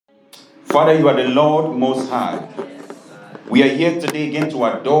Father, you are the Lord Most High. We are here today again to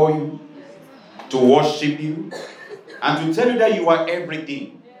adore you, to worship you, and to tell you that you are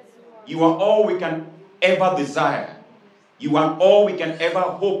everything. You are all we can ever desire. You are all we can ever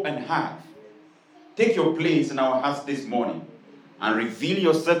hope and have. Take your place in our hearts this morning and reveal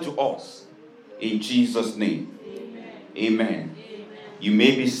yourself to us. In Jesus' name. Amen. You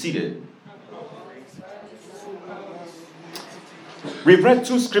may be seated. We've read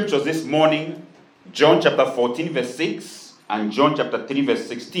two scriptures this morning, John chapter 14 verse 6 and John chapter 3 verse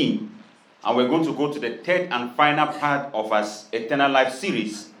 16. And we're going to go to the third and final part of our Eternal Life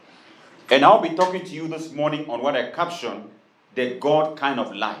series. And I'll be talking to you this morning on what I captioned, the God kind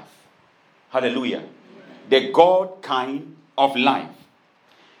of life. Hallelujah. The God kind of life.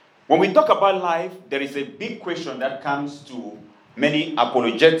 When we talk about life, there is a big question that comes to many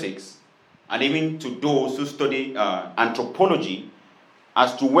apologetics and even to those who study anthropology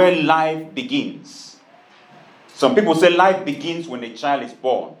as to where life begins. Some people say life begins when a child is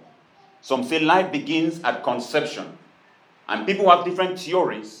born. Some say life begins at conception. And people have different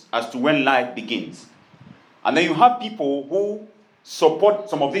theories as to when life begins. And then you have people who support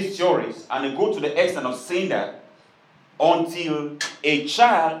some of these theories and they go to the extent of saying that until a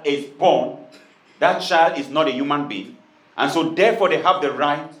child is born, that child is not a human being. And so therefore they have the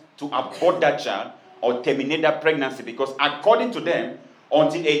right to abort that child or terminate that pregnancy, because according to them,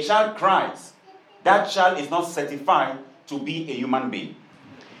 until a child cries, that child is not certified to be a human being.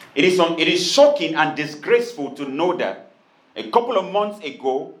 It is shocking and disgraceful to know that a couple of months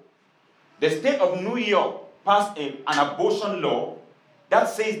ago, the state of New York passed an abortion law that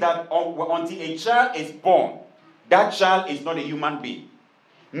says that until a child is born, that child is not a human being.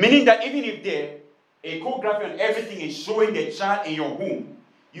 Meaning that even if the echography and everything is showing the child in your womb,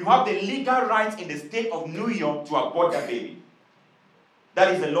 you have the legal rights in the state of New York to abort that baby.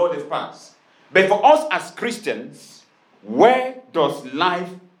 That is the law that's passed. But for us as Christians, where does life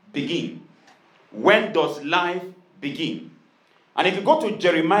begin? When does life begin? And if you go to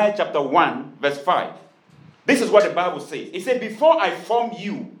Jeremiah chapter 1, verse 5, this is what the Bible says. It says, before I formed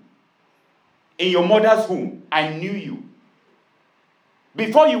you in your mother's womb, I knew you.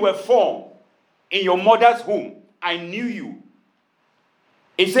 Before you were formed in your mother's womb, I knew you.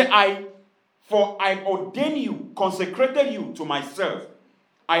 It said, I ordained you, consecrated you to myself.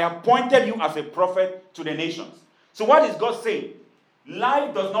 I appointed you as a prophet to the nations. So what is God saying?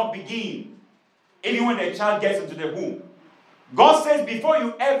 Life does not begin even when the child gets into the womb. God says, before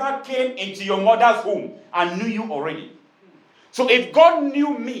you ever came into your mother's womb, I knew you already. So if God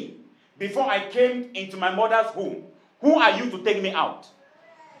knew me before I came into my mother's womb, who are you to take me out?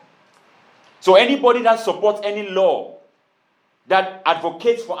 So anybody that supports any law that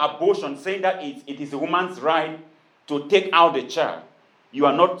advocates for abortion, saying that it is a woman's right to take out the child, you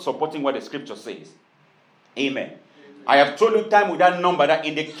are not supporting what the scripture says. Amen. I have told you time without number that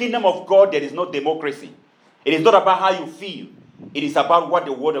in the kingdom of God there is no democracy. It is not about how you feel. It is about what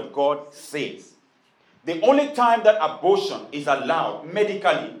the word of God says. The only time that abortion is allowed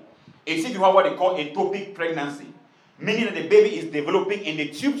medically is if you have what they call ectopic pregnancy, meaning that the baby is developing in the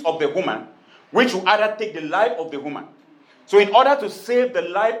tubes of the woman, which will either take the life of the woman. So in order to save the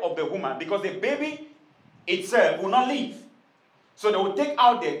life of the woman, because the baby itself will not live, so they will take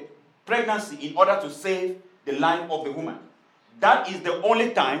out the pregnancy in order to save the life of the woman. That is the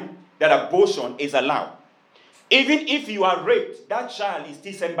only time that abortion is allowed. Even if you are raped, that child is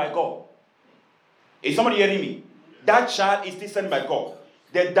still sent by God. Is somebody hearing me? That child is still sent by God.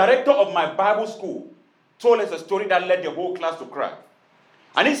 The director of my Bible school told us a story that led the whole class to cry.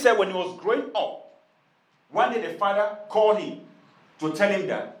 And he said when he was growing up, one day the father called him to tell him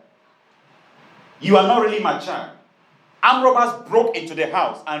that you are not really my child. Armed robbers broke into the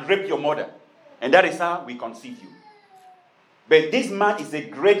house and raped your mother. And that is how we conceived you. But this man is a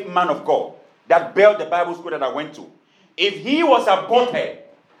great man of God that built the Bible school that I went to. If he was aborted,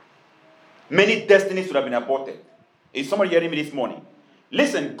 many destinies would have been aborted. Is somebody hearing me this morning?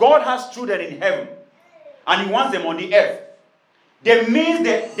 Listen, God has children in heaven and he wants them on the earth. The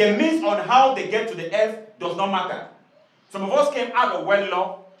means on how they get to the earth does not matter. Some of us came out of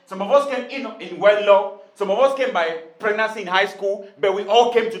wedlock. Some of us came in wedlock. Some of us came by pregnancy in high school, but we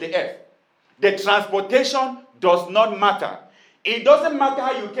all came to the earth. The transportation does not matter. It doesn't matter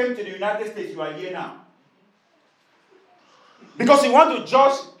how you came to the United States, you are here now. Because you want to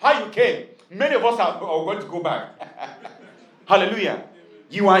judge how you came. Many of us are going to go back. Hallelujah.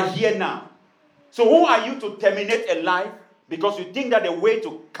 You are here now. So who are you to terminate a life because you think that the way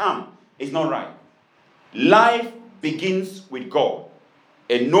to come is not right? Life begins with God.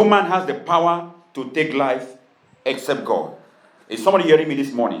 And no man has the power to take life except God. Is somebody hearing me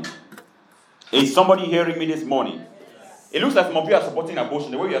this morning? Is somebody hearing me this morning? It looks like some of you are supporting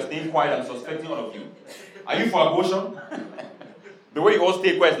abortion. The way you are staying quiet, I'm suspecting all of you. Are you for abortion? The way you all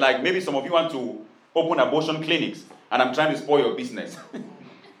stay quiet is like maybe some of you want to open abortion clinics, and I'm trying to spoil your business.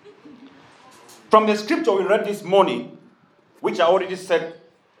 From the scripture we read this morning, which I already said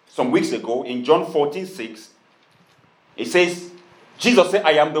some weeks ago, in John 14:6, it says, Jesus said,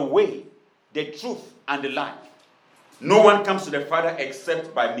 I am the way, the truth, and the life. No one comes to the Father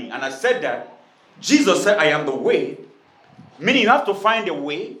except by me. And I said that Jesus said, I am the way, meaning you have to find a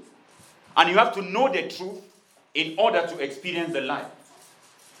way, and you have to know the truth in order to experience the life.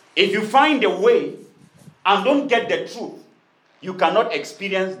 If you find a way and don't get the truth, you cannot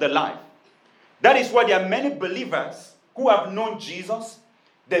experience the life. That is why there are many believers who have known Jesus,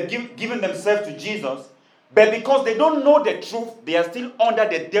 they've given themselves to Jesus, but because they don't know the truth, they are still under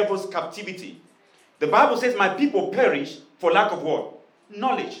the devil's captivity. The Bible says, my people perish for lack of what?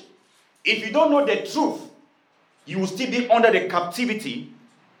 Knowledge. If you don't know the truth, you will still be under the captivity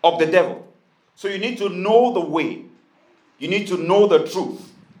of the devil. So you need to know the way. You need to know the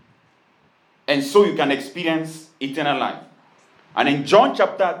truth. And so you can experience eternal life. And in John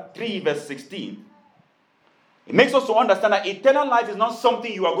chapter 3, verse 16, it makes us to understand that eternal life is not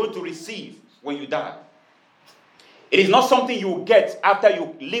something you are going to receive when you die. It is not something you will get after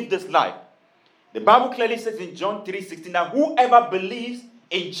you live this life. The Bible clearly says in John 3:16 that whoever believes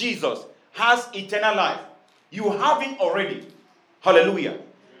in Jesus has eternal life. You have it already. Hallelujah.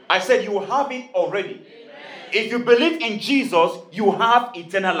 I said you have it already. Amen. If you believe in Jesus, you have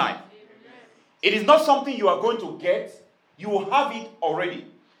eternal life. Amen. It is not something you are going to get. You have it already.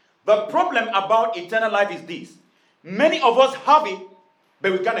 The problem about eternal life is this. Many of us have it,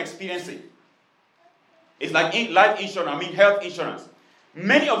 but we can't experience it. It's like life insurance, health insurance.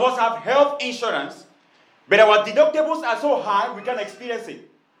 Many of us have health insurance, but our deductibles are so high, we can't experience it.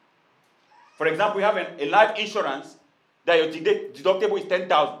 For example, we have a life insurance that your deductible is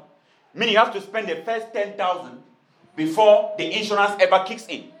 10,000. Meaning you have to spend the first 10,000 before the insurance ever kicks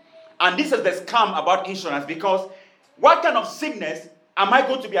in. And this is the scam about insurance, because what kind of sickness am I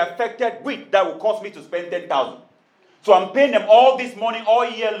going to be affected with that will cause me to spend 10,000? So I'm paying them all this money, all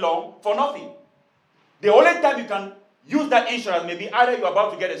year long, for nothing. The only time you can use that insurance may be either you're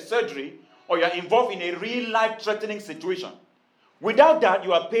about to get a surgery or you're involved in a real life-threatening situation. Without that,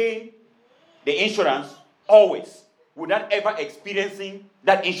 you are paying the insurance always, without ever experiencing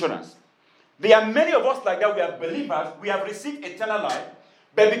that insurance. There are many of us like that. We are believers. We have received eternal life.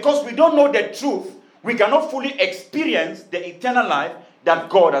 But because we don't know the truth, we cannot fully experience the eternal life that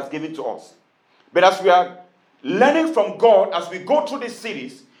God has given to us. But as we are learning from God, as we go through this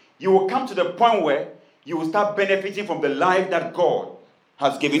series, you will come to the point where you will start benefiting from the life that God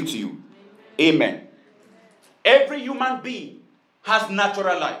has given to you. Amen. Every human being has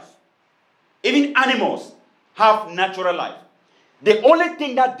natural life. Even animals have natural life. The only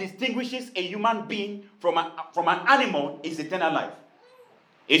thing that distinguishes a human being from an animal is eternal life.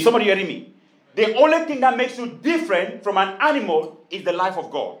 Is somebody hearing me? The only thing that makes you different from an animal is the life of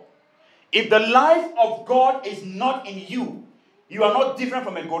God. If the life of God is not in you, you are not different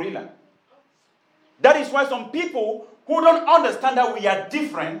from a gorilla. That is why some people who don't understand that we are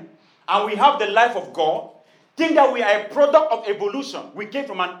different and we have the life of God think that we are a product of evolution. We came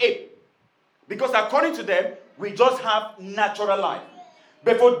from an ape. Because according to them, we just have natural life.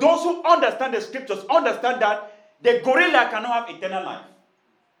 But for those who understand the scriptures, understand that the gorilla cannot have eternal life.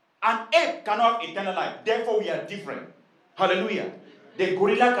 An ape cannot have eternal life. Therefore, we are different. Hallelujah. The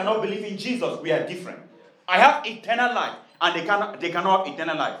gorilla cannot believe in Jesus. We are different. I have eternal life, and they cannot have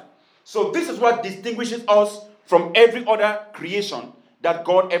eternal life. So this is what distinguishes us from every other creation that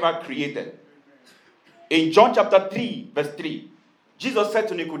God ever created. In John chapter 3, verse 3, Jesus said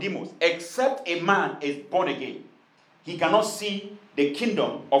to Nicodemus, except a man is born again, he cannot see the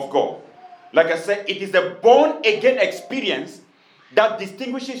kingdom of God. Like I said, it is the born again experience that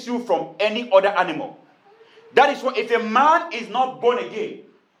distinguishes you from any other animal. That is why if a man is not born again,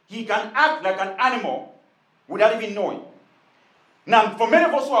 he can act like an animal without even knowing. Now, for many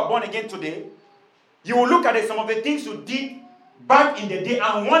of us who are born again today, you will look at some of the things you did back in the day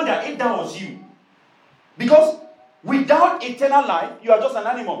and wonder if that was you. Because without eternal life, you are just an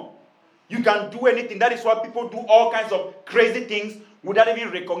animal. You can do anything. That is why people do all kinds of crazy things without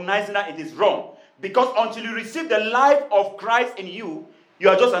even recognizing that it is wrong. Because until you receive the life of Christ in you, you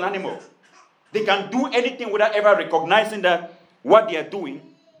are just an animal. They can do anything without ever recognizing that what they are doing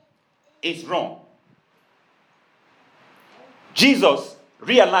is wrong. Jesus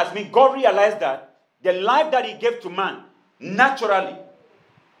realized, God realized that the life that he gave to man naturally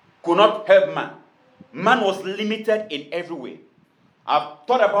could not help man. Man was limited in every way. I've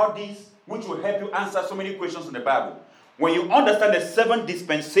thought about this, which will help you answer so many questions in the Bible. When you understand the 7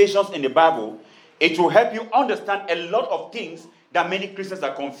 dispensations in the Bible, it will help you understand a lot of things that many Christians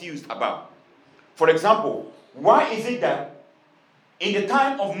are confused about. For example, why is it that in the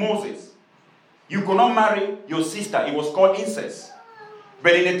time of Moses, you could not marry your sister? It was called incest.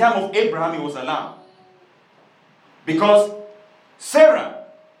 But in the time of Abraham, it was allowed. Because Sarah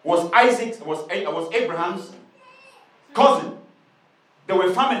was Abraham's cousin. They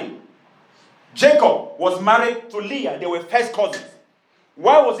were family. Jacob was married to Leah. They were first cousins.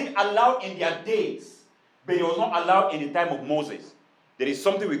 Why was it allowed in their days, but it was not allowed in the time of Moses? There is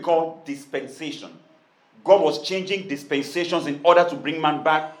something we call dispensation. God was changing dispensations in order to bring man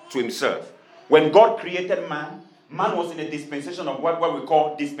back to himself. When God created man, man was in a dispensation of what we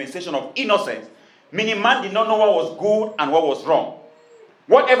call dispensation of innocence, meaning man did not know what was good and what was wrong.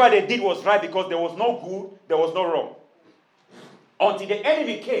 Whatever they did was right because there was no good, there was no wrong. Until the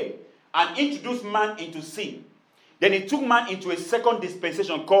enemy came and introduced man into sin. Then he took man into a second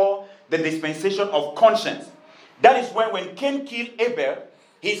dispensation called the dispensation of conscience. That is when Cain killed Abel,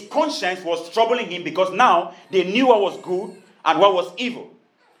 his conscience was troubling him because now they knew what was good and what was evil.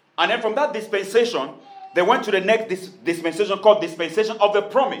 And then from that dispensation, they went to the next dispensation called dispensation of the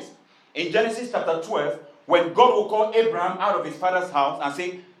promise. In Genesis chapter 12, when God will call Abraham out of his father's house and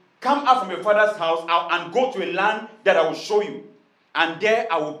say, come out from your father's house and go to a land that I will show you. And there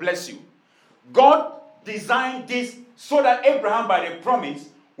I will bless you. God designed this so that Abraham, by the promise,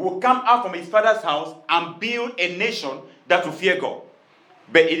 will come out from his father's house and build a nation that will fear God.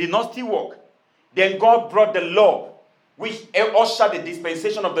 But it did not still work. Then God brought the law, which ushered the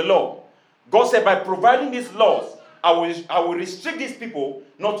dispensation of the law. God said, by providing these laws, I will restrict these people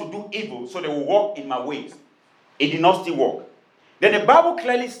not to do evil, so they will walk in my ways. It did not still work. Then the Bible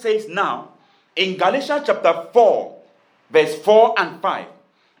clearly says now, in Galatians chapter 4, verse 4 and 5,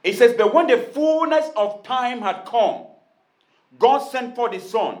 it says, but when the fullness of time had come, God sent forth his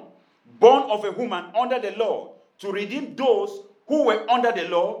son, born of a woman under the law, to redeem those who were under the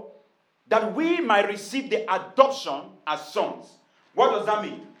law, that we might receive the adoption as sons. What does that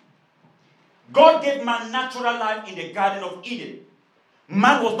mean? God gave man natural life in the Garden of Eden.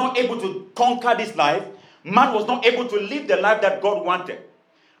 Man was not able to conquer this life. Man was not able to live the life that God wanted.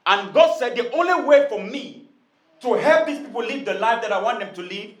 And God said, the only way for me to help these people live the life that I want them to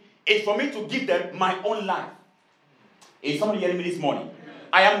live is for me to give them my own life. Is somebody hearing me this morning?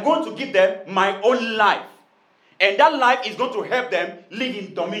 I am going to give them my own life. And that life is going to help them live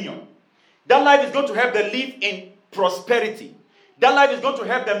in dominion. That life is going to help them live in prosperity. That life is going to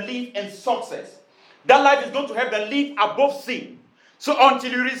help them live in success. That life is going to help them live above sin. So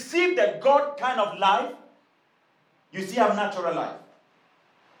until you receive the God kind of life, you still have natural life.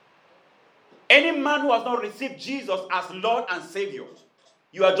 Any man who has not received Jesus as Lord and Savior,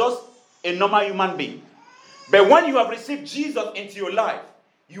 you are just a normal human being. But when you have received Jesus into your life,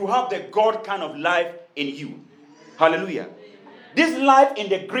 you have the God kind of life in you. Hallelujah. This life in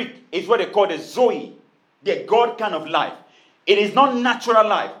the Greek is what they call the Zoe, the God kind of life. It is not natural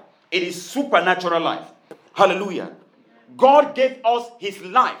life. It is supernatural life. Hallelujah. God gave us his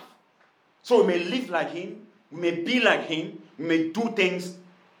life so we may live like him, we may be like him, we may do things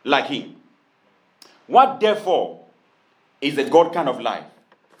like him. What therefore is the God kind of life?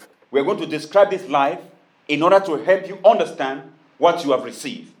 We're going to describe this life in order to help you understand what you have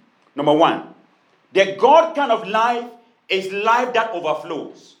received. Number one, the God kind of life is life that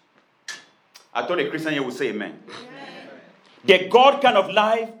overflows. I thought a Christian here would say amen. The God kind of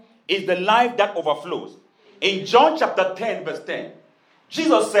life is the life that overflows. In John chapter 10, verse 10,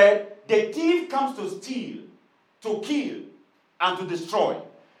 Jesus said, the thief comes to steal, to kill, and to destroy.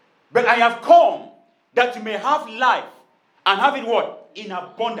 But I have come that you may have life and have it what? In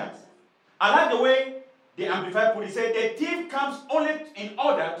abundance. I like the way the Amplified put it. Said, the thief comes only in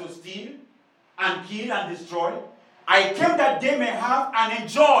order to steal and kill and destroy. I came that they may have and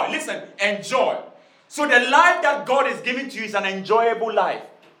enjoy. Listen, enjoy. So the life that God is giving to you is an enjoyable life.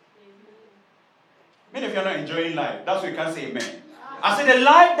 Many of you are not enjoying life. That's why you can't say amen. I said the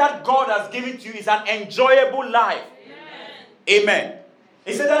life that God has given to you is an enjoyable life. Amen. Amen.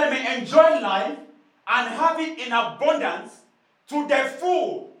 He said that I may enjoy life and have it in abundance to the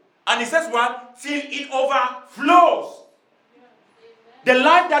full. And he says what? Till it overflows. The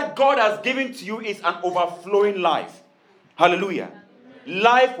life that God has given to you is an overflowing life. Hallelujah.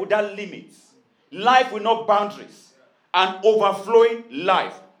 Life without limits. Life with no boundaries. An overflowing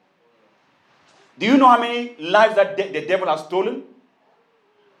life. Do you know how many lives that the devil has stolen?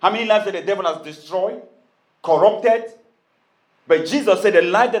 How many lives that the devil has destroyed? Corrupted? But Jesus said, the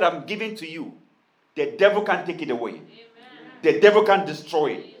life that I'm giving to you, the devil can't take it away. Amen. The devil can't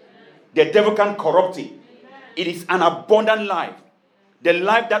destroy it. The devil can't corrupt it. It is an abundant life. The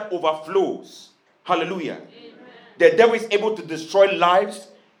life that overflows. Hallelujah. The devil is able to destroy lives.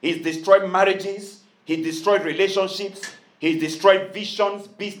 He's destroyed marriages. He destroyed relationships. He's destroyed visions,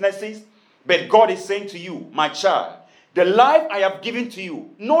 businesses. But God is saying to you, my child, the life I have given to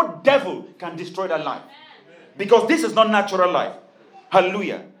you, no devil can destroy that life. Because this is not natural life.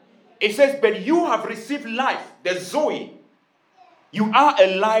 Hallelujah. It says, but you have received life, the Zoe. You are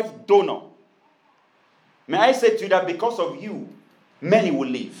a life donor. May I say to you that because of you, many will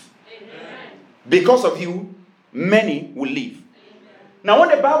live. Amen. Because of you, many will live. Amen. Now,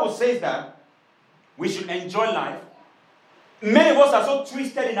 when the Bible says that we should enjoy life, many of us are so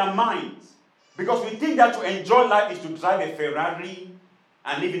twisted in our minds because we think that to enjoy life is to drive a Ferrari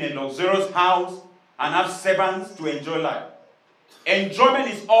and live in a luxurious house and have servants to enjoy life. Enjoyment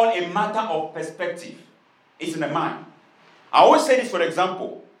is all a matter of perspective. It's in the mind. I always say this, for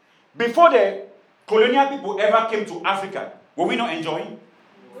example. Before the colonial people ever came to Africa, were we not enjoying?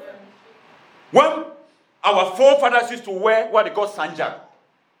 When our forefathers used to wear what they call sanjak,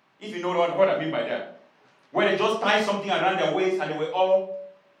 if you know what I mean by that, when they just tie something around their waist and they were all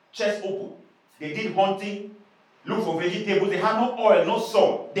chest open. They did hunting, look for vegetables. They had no oil, no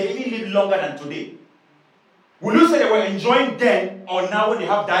salt. They even lived longer than today. Will you say they were enjoying then or now when they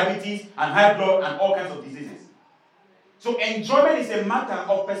have diabetes and high blood and all kinds of diseases? So enjoyment is a matter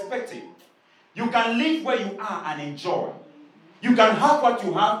of perspective. You can live where you are and enjoy. You can have what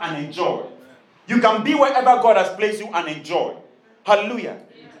you have and enjoy. You can be wherever God has placed you and enjoy. Hallelujah.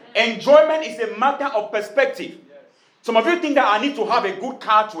 Enjoyment is a matter of perspective. Some of you think that I need to have a good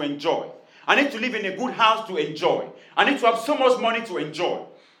car to enjoy. I need to live in a good house to enjoy. I need to have so much money to enjoy.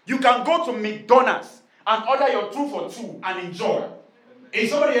 You can go to McDonald's and order your 2 for 2 and enjoy. Is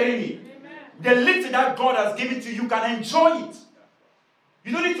somebody hearing me? The little that God has given to you, you can enjoy it.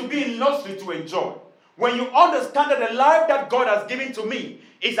 You don't need to be in luxury to enjoy. When you understand that the life that God has given to me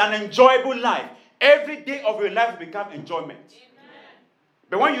is an enjoyable life, every day of your life will become enjoyment.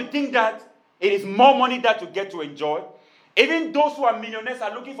 But when you think that it is more money that you get to enjoy, even those who are millionaires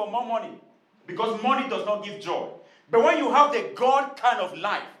are looking for more money because money does not give joy. But when you have the God kind of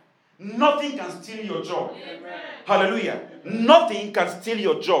life, nothing can steal your joy. Amen. Hallelujah. Nothing can steal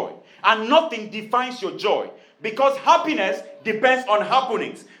your joy. And nothing defines your joy. Because happiness depends on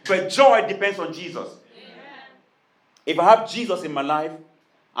happenings. But joy depends on Jesus. Amen. If I have Jesus in my life,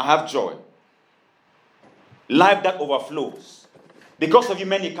 I have joy. Life that overflows. Because of you,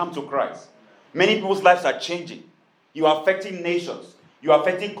 many come to Christ. Many people's lives are changing. You are affecting nations. You are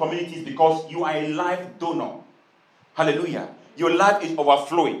affecting communities because you are a life donor. Hallelujah. Your life is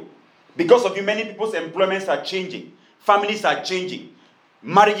overflowing. Because of you, many people's employments are changing. Families are changing.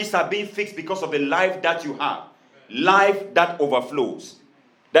 Marriages are being fixed because of the life that you have. Life that overflows.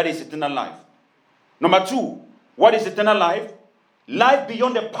 That is eternal life. Number 2, what is eternal life? Life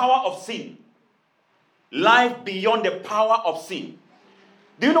beyond the power of sin. Life beyond the power of sin.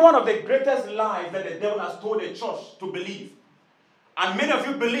 Do you know one of the greatest lies that the devil has told the church to believe? And many of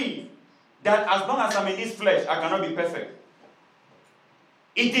you believe that as long as I'm in this flesh, I cannot be perfect.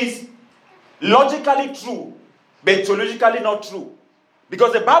 It is logically true, but theologically not true.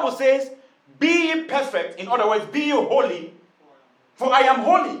 Because the Bible says, be ye perfect, in other words, be ye holy, for I am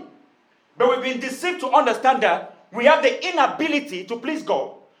holy. But we've been deceived to understand that we have the inability to please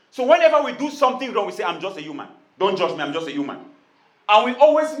God. So whenever we do something wrong, we say, I'm just a human. Don't judge me, I'm just a human. And we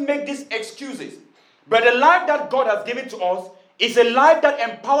always make these excuses. But the life that God has given to us is a life that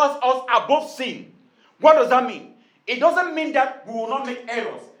empowers us above sin. What does that mean? It doesn't mean that we will not make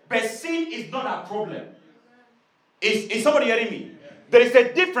errors. But sin is not a problem. Is somebody hearing me? There is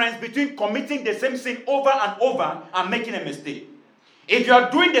a difference between committing the same sin over and over and making a mistake. If you are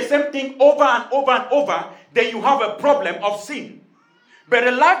doing the same thing over and over and over, then you have a problem of sin. But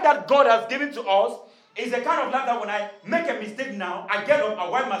the life that God has given to us is the kind of life that when I make a mistake now, I get up, I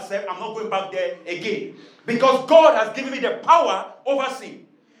wipe myself, I'm not going back there again. Because God has given me the power over sin.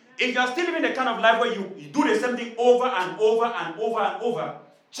 If you are still living the kind of life where you do the same thing over and over and over and over,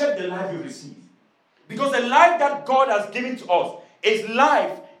 check the life you receive. Because the life that God has given to us is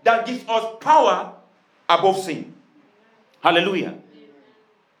life that gives us power above sin. Hallelujah. Amen.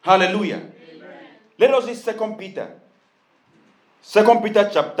 Hallelujah. Amen. Let us read 2 Peter. 2 Peter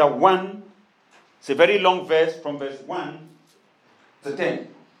chapter 1. It's a very long verse from verse 1 to 10.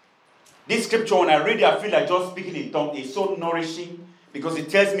 This scripture, when I read it, I feel like just speaking in tongues. It's so nourishing because it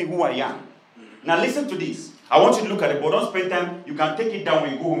tells me who I am. Now listen to this. I want you to look at it, but don't spend time. You can take it down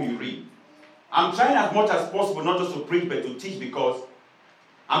when you go home, you read. I'm trying as much as possible not just to preach, but to teach because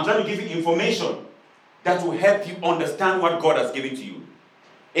I'm trying to give you information that will help you understand what God has given to you.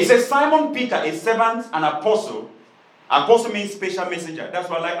 It says Simon Peter, a servant and apostle. Apostle means special messenger. That's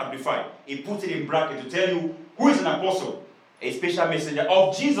what I like Amplified. He puts it in bracket to tell you who is an apostle. A special messenger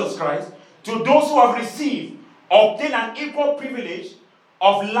of Jesus Christ, to those who have received, obtain an equal privilege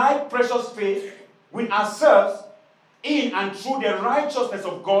of like precious faith with ourselves in and through the righteousness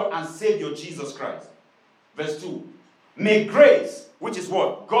of God and Savior Jesus Christ. Verse 2. May grace, which is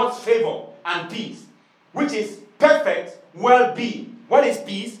what? God's favor and peace, which is perfect well-being. What is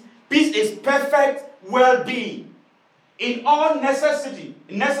peace? Peace is perfect well-being. In all necessary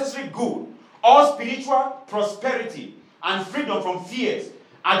good, all spiritual prosperity and freedom from fears,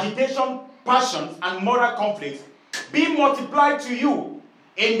 agitation, passions, and moral conflicts be multiplied to you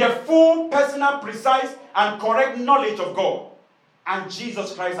in the full, personal, precise, and correct knowledge of God and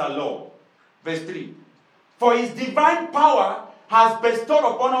Jesus Christ our Lord. Verse 3. For his divine power has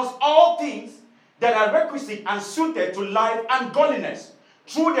bestowed upon us all things that are requisite and suited to life and godliness,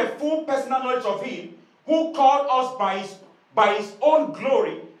 through the full personal knowledge of him who called us by his own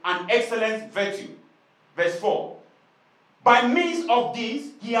glory and excellent virtue. Verse 4. By means of this,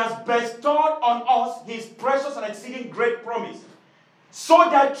 he has bestowed on us his precious and exceeding great promise, so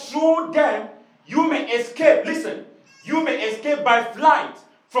that through them you may escape, listen, you may escape by flight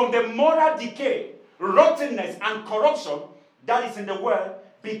from the moral decay, rottenness, and corruption that is in the world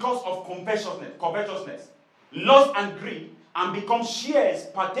because of covetousness, lust, and greed, and become sharers,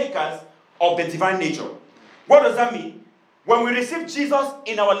 partakers of the divine nature. What does that mean? When we receive Jesus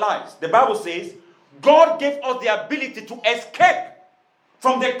in our lives, the Bible says, God gave us the ability to escape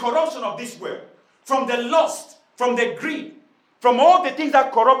from the corruption of this world, from the lust, from the greed, from all the things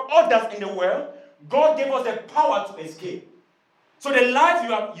that corrupt others in the world. God gave us the power to escape. So the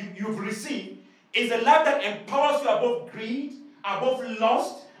life you've received is a life that empowers you above greed, above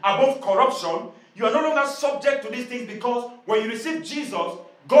lust, above corruption. You are no longer subject to these things, because when you receive Jesus,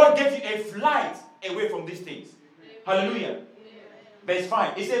 God gave you a flight away from these things. Hallelujah. Verse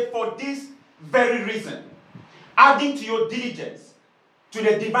 5. It says, for this very reason, adding to your diligence, to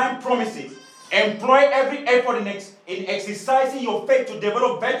the divine promises, employ every effort in exercising your faith to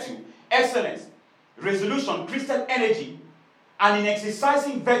develop virtue, excellence, resolution, Christian energy, and in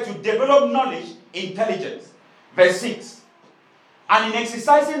exercising virtue, develop knowledge, intelligence. Verse 6. And in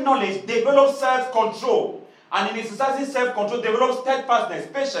exercising knowledge, develop self-control. And in exercising self-control, develop steadfastness,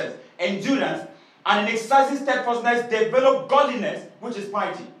 patience, endurance. And in exercising steadfastness, develop godliness, which is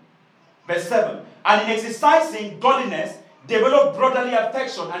piety. Verse 7. And in exercising godliness, develop brotherly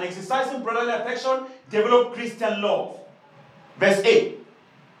affection. And exercising brotherly affection, develop Christian love. Verse 8.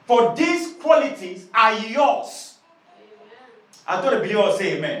 For these qualities are yours. Amen. I thought a believer would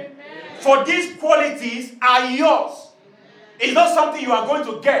say amen. Amen. For these qualities are yours. Amen. It's not something you are going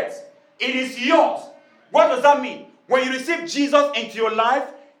to get. It is yours. What does that mean? When you receive Jesus into your life,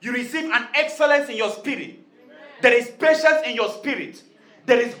 you receive an excellence in your spirit. Amen. There is patience in your spirit.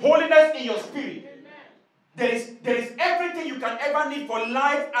 There is holiness in your spirit. There is everything you can ever need for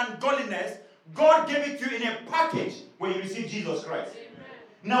life and godliness. God gave it to you in a package when you receive Jesus Christ. Amen.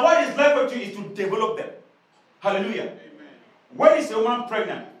 Now what is left for you is to develop them. Hallelujah. Amen. When is a woman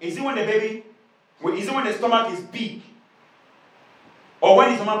pregnant? Is it when the baby, is it when the stomach is big? Or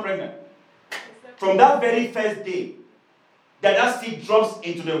when is a woman pregnant? From that very first day that seed drops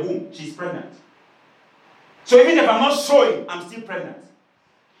into the womb, she's pregnant. So even if I'm not showing, I'm still pregnant.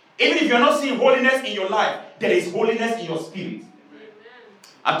 Even if you're not seeing holiness in your life, there is holiness in your spirit. Amen.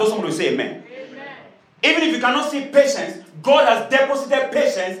 I told someone to say amen. Amen. Even if you cannot see patience, God has deposited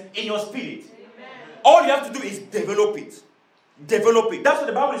patience in your spirit. Amen. All you have to do is develop it. Develop it. That's what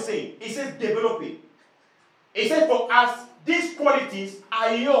the Bible is saying. It says develop it. It says, for as these qualities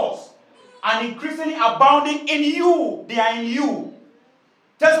are yours and increasingly abounding in you, they are in you.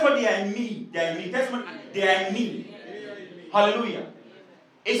 Tell somebody they are in me. They are in me. Tell somebody they are in me. Hallelujah.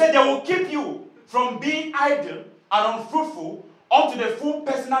 It said they will keep you from being idle and unfruitful unto the full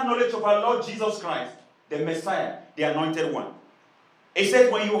personal knowledge of our Lord Jesus Christ, the Messiah, the Anointed One. It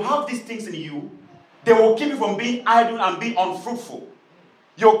said when you have these things in you, they will keep you from being idle and being unfruitful.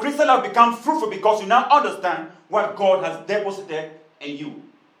 Your Christian life become fruitful because you now understand what God has deposited in you.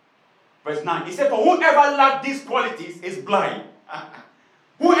 Verse 9. It said, for whoever lacks these qualities is blind.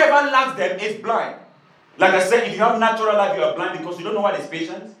 Whoever lacks them is blind. Like I said, if you have natural life, you are blind because you don't know what is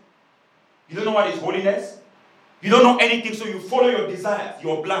patience. You don't know what is holiness. You don't know anything, so you follow your desires.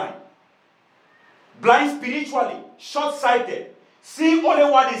 You are blind. Blind spiritually, short-sighted, seeing only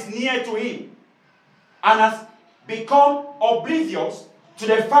what is near to him, and has become oblivious to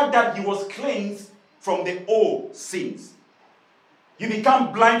the fact that he was cleansed from the old sins. You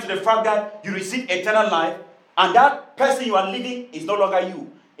become blind to the fact that you receive eternal life, and that person you are living is no longer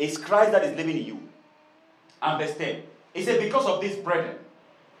you. It's Christ that is living in you. And verse 10. It said, because of this, brethren,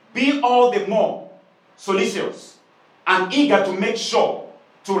 be all the more solicitous and eager to make sure,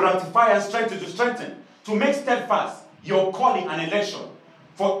 to ratify and strengthen, to make steadfast your calling and election.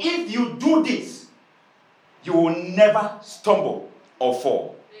 For if you do this, you will never stumble or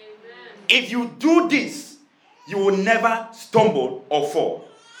fall. Amen. If you do this, you will never stumble or fall.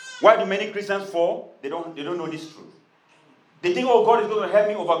 Why do many Christians fall? They don't know this truth. They think, oh, God is going to help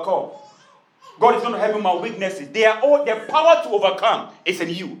me overcome. God is going to help me with my weaknesses. Their power to overcome is in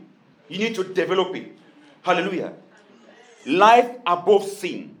you. You need to develop it. Hallelujah. Life above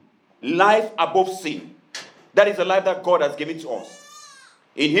sin. Life above sin. That is the life that God has given to us.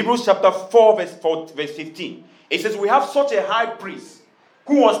 In Hebrews chapter 4, verse 15, it says, we have such a high priest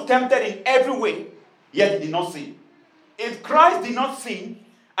who was tempted in every way, yet he did not sin. If Christ did not sin,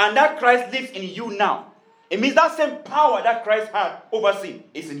 and that Christ lives in you now, it means that same power that Christ had over sin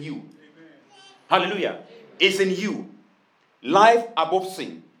is in you. Amen. Hallelujah. It's in you. Life above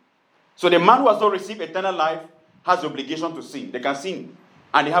sin. So the man who has not received eternal life has the obligation to sin. They can sin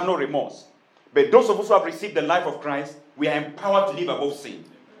and they have no remorse. But those of us who have received the life of Christ, we are empowered to live above sin.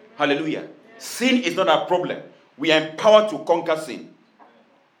 Hallelujah. Sin is not a problem. We are empowered to conquer sin.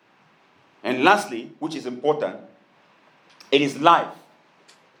 And lastly, which is important, it is life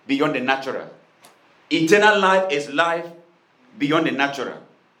beyond the natural. Eternal life is life beyond the natural.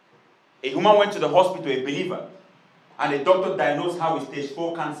 A human went to the hospital, a believer, and the doctor diagnosed her with stage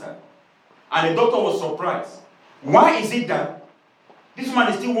 4 cancer. And the doctor was surprised. Why is it that this woman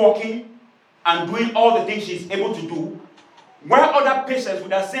is still walking and doing all the things she's able to do, while other patients with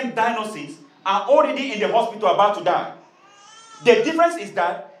that same diagnosis are already in the hospital about to die? The difference is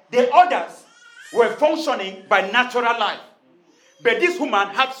that the others were functioning by natural life. But this woman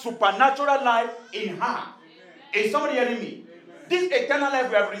had supernatural life in her. Is somebody hearing me? This eternal life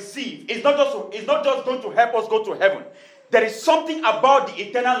we have received is not just going to help us go to heaven. There is something about the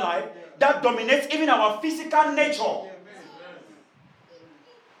eternal life that dominates even our physical nature.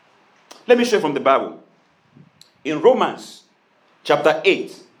 Let me show you from the Bible. In Romans chapter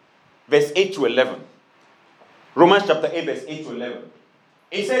 8, verse 8 to 11. Romans chapter 8, verse 8 to 11.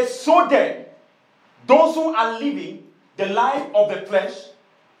 It says, so then, those who are living the life of the flesh,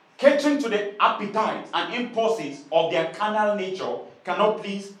 catering to the appetites and impulses of their carnal nature, cannot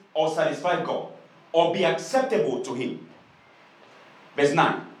please or satisfy God or be acceptable to Him. Verse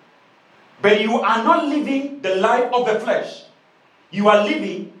 9. But you are not living the life of the flesh. You are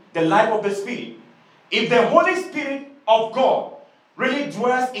living the life of the Spirit. If the Holy Spirit of God really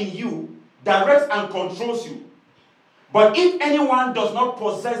dwells in you, directs and controls you. But if anyone does not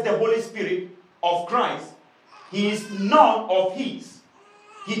possess the Holy Spirit of Christ, he is none of his.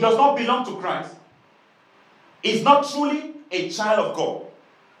 He does not belong to Christ. He is not truly a child of God.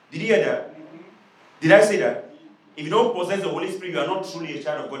 Did you hear that? Did I say that? If you don't possess the Holy Spirit, you are not truly a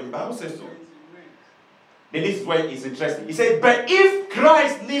child of God. The Bible says so. Then this is where it's interesting. He said, but if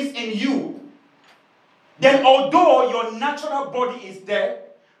Christ lives in you, then although your natural body is dead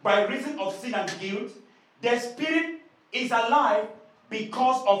by reason of sin and guilt, the Spirit is alive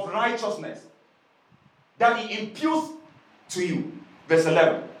because of righteousness that He imputes to you. Verse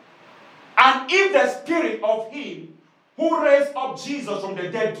 11. And if the Spirit of Him who raised up Jesus from the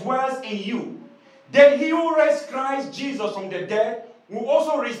dead dwells in you, then He who raised Christ Jesus from the dead will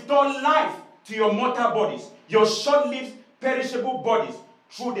also restore life to your mortal bodies, your short-lived, perishable bodies,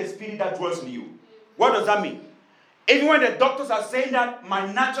 through the Spirit that dwells in you. What does that mean? Even when the doctors are saying that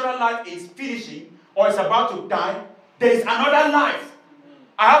my natural life is finishing or is about to die, there is another life.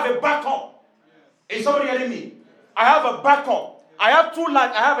 I have a backup. Is somebody hearing me? I have a backup. I have two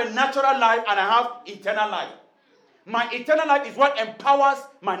lives. I have a natural life and I have eternal life. My eternal life is what empowers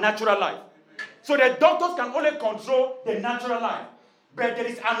my natural life. So the doctors can only control the natural life. But there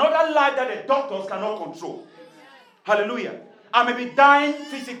is another life that the doctors cannot control. Hallelujah. I may be dying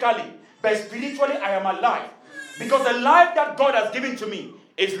physically, but spiritually I am alive. Because the life that God has given to me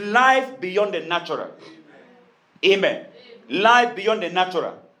is life beyond the natural. Amen. Life beyond the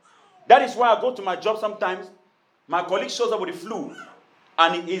natural. That is why I go to my job sometimes. My colleague shows up with the flu,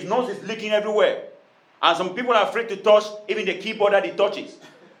 and his nose is leaking everywhere. And some people are afraid to touch even the keyboard that he touches.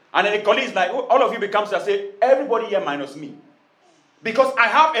 And then the colleague is like, oh, all of you becomes to say, everybody here minus me. Because I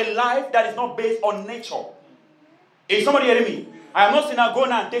have a life that is not based on nature. Is somebody hearing me? I am not saying I'll go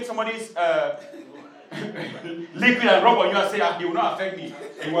now and take somebody's liquid and rub on you and say, it will not affect me.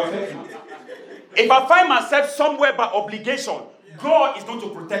 It will affect me. If I find myself somewhere by obligation, God is going to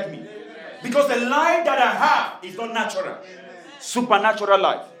protect me. Because the life that I have is not natural. Supernatural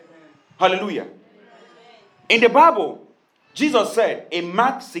life. Hallelujah. In the Bible, Jesus said in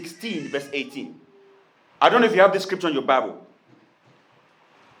Mark 16, verse 18. I don't know if you have this scripture in your Bible.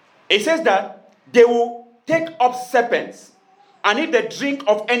 It says that they will take up serpents, and if they drink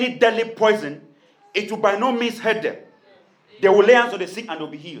of any deadly poison, it will by no means hurt them. They will lay hands on the sick and they'll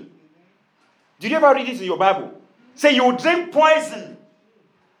be healed. Did you ever read this in your Bible? Say you will drink poison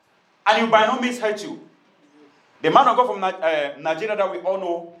and it will by no means hurt you. The man of God from Nigeria that we all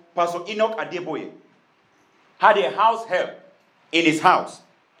know, Pastor Enoch Adeboye, had a house help in his house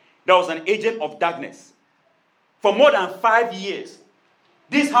that was an agent of darkness. For more than 5 years,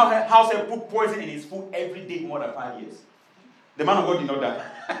 this house help put poison in his food every day for more than 5 years. The man of God did not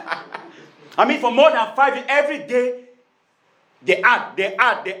die. I mean, for more than 5 years, every day, they add.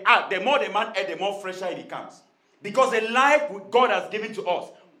 The more the man adds, the more fresher it becomes. Because the life God has given to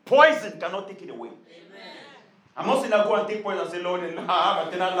us, poison cannot take it away. Amen. I'm not saying I go and take poison and say, Lord, I have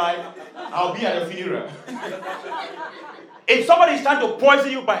eternal life. I'll be at the funeral. If somebody is trying to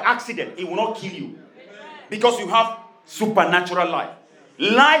poison you by accident, it will not kill you. Because you have supernatural life.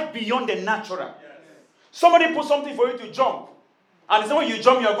 Life beyond the natural. Somebody put something for you to jump. And so when you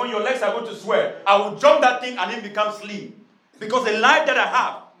jump, your legs are going to swell. I will jump that thing and it becomes slim. Because the life that I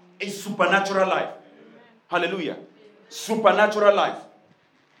have is supernatural life. Hallelujah. Supernatural life.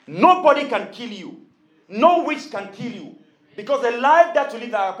 Nobody can kill you. No witch can kill you. Because the life that you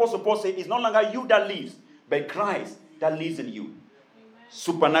live, the Apostle Paul says, is no longer you that lives, but Christ that lives in you.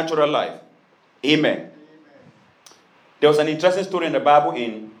 Supernatural life. Amen. There was an interesting story in the Bible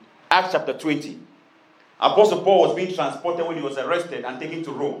in Acts chapter 20. Apostle Paul was being transported when he was arrested and taken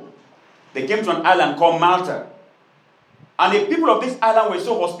to Rome. They came to an island called Malta. And the people of this island were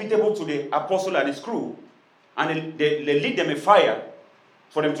so hospitable to the apostle and his crew. And they lit them a fire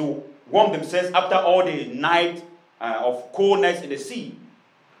for them to warm themselves after all the night of coldness in the sea.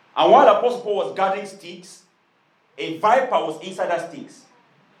 And while Apostle Paul was gathering sticks, a viper was inside that sticks.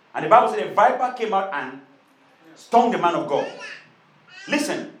 And the Bible said a viper came out and stung the man of God.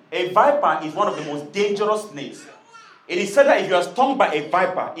 Listen, a viper is one of the most dangerous snakes. It is said that if you are stung by a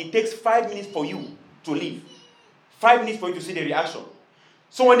viper, it takes 5 minutes for you to live. 5 minutes for you to see the reaction.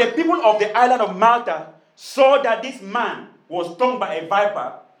 So when the people of the island of Malta saw that this man was stung by a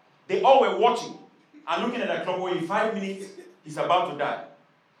viper, they all were watching and looking at the clock. In 5 minutes, he's about to die.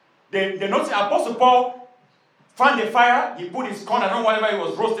 They noticed Apostle Paul found the fire. He put his corn, I don't know whatever he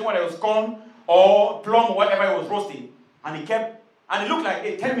was roasting, whether it was corn or plum or whatever he was roasting. And he kept, and it looked like,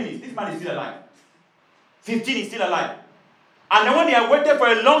 hey, 10 minutes, this man is still alive. 15 is still alive. And then when they had waited for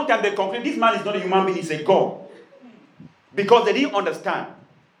a long time, they concluded, this man is not a human being, he's a God. Because they didn't understand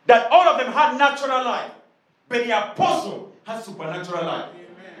that all of them had natural life, but the apostle has supernatural life.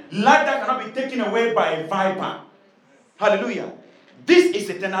 Amen. Life that cannot be taken away by a viper. Hallelujah. This is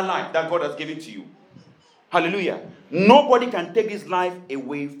eternal life that God has given to you. Hallelujah. Nobody can take this life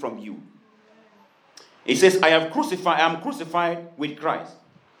away from you. He says, I am crucified with Christ.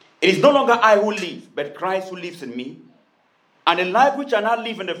 It is no longer I who live, but Christ who lives in me. And the life which I now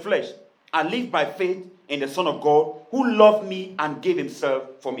live in the flesh, I live by faith in the Son of God, who loved me and gave himself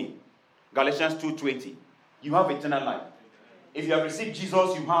for me. Galatians 2:20. You have eternal life. If you have received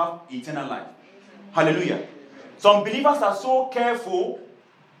Jesus, you have eternal life. Hallelujah. Some believers are so careful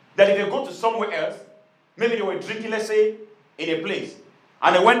that if they go to somewhere else, maybe they were drinking, let's say, in a place,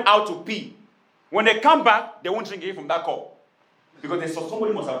 and they went out to pee. When they come back, they won't drink again from that cup. Because they saw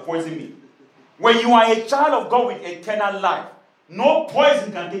somebody must have poisoned me. When you are a child of God with eternal life, no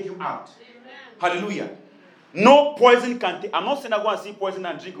poison can take you out. Amen. Hallelujah. No poison can take. I'm not saying I go and see poison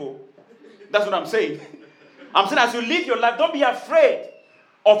and drink. Oh. That's what I'm saying. I'm saying as you live your life, don't be afraid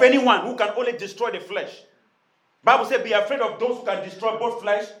of anyone who can only destroy the flesh. Bible says be afraid of those who can destroy both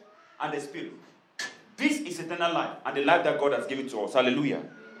flesh and the spirit. This is eternal life and the life that God has given to us. Hallelujah.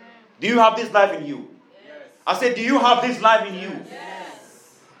 Amen. Do you have this life in you? Yes. I said, do you have this life in you?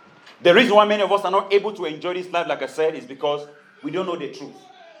 Yes. The reason why many of us are not able to enjoy this life, like I said, is because we don't know the truth.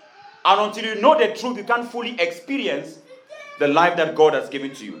 And until you know the truth, you can't fully experience the life that God has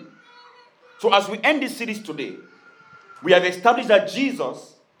given to you. So as we end this series today, we have established that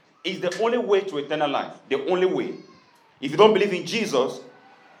Jesus is the only way to eternal life. The only way. If you don't believe in Jesus,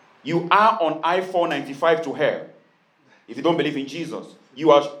 you are on I-495 to hell. If you don't believe in Jesus, you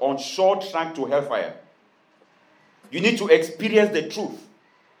are on short track to hellfire. You need to experience the truth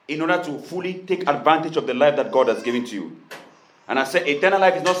in order to fully take advantage of the life that God has given to you. And I said, eternal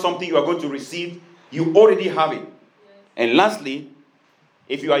life is not something you are going to receive. You already have it. And lastly,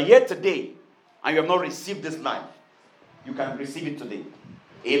 if you are here today and you have not received this life, you can receive it today.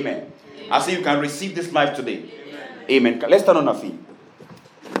 Amen. I say you can receive this life today. Amen. Amen. Let's stand on our feet.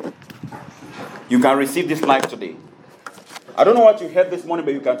 You can receive this life today. I don't know what you heard this morning,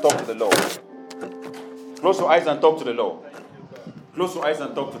 but you can talk to the Lord. Close your eyes and talk to the Lord. Close your eyes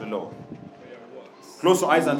and talk to the Lord. Close your eyes and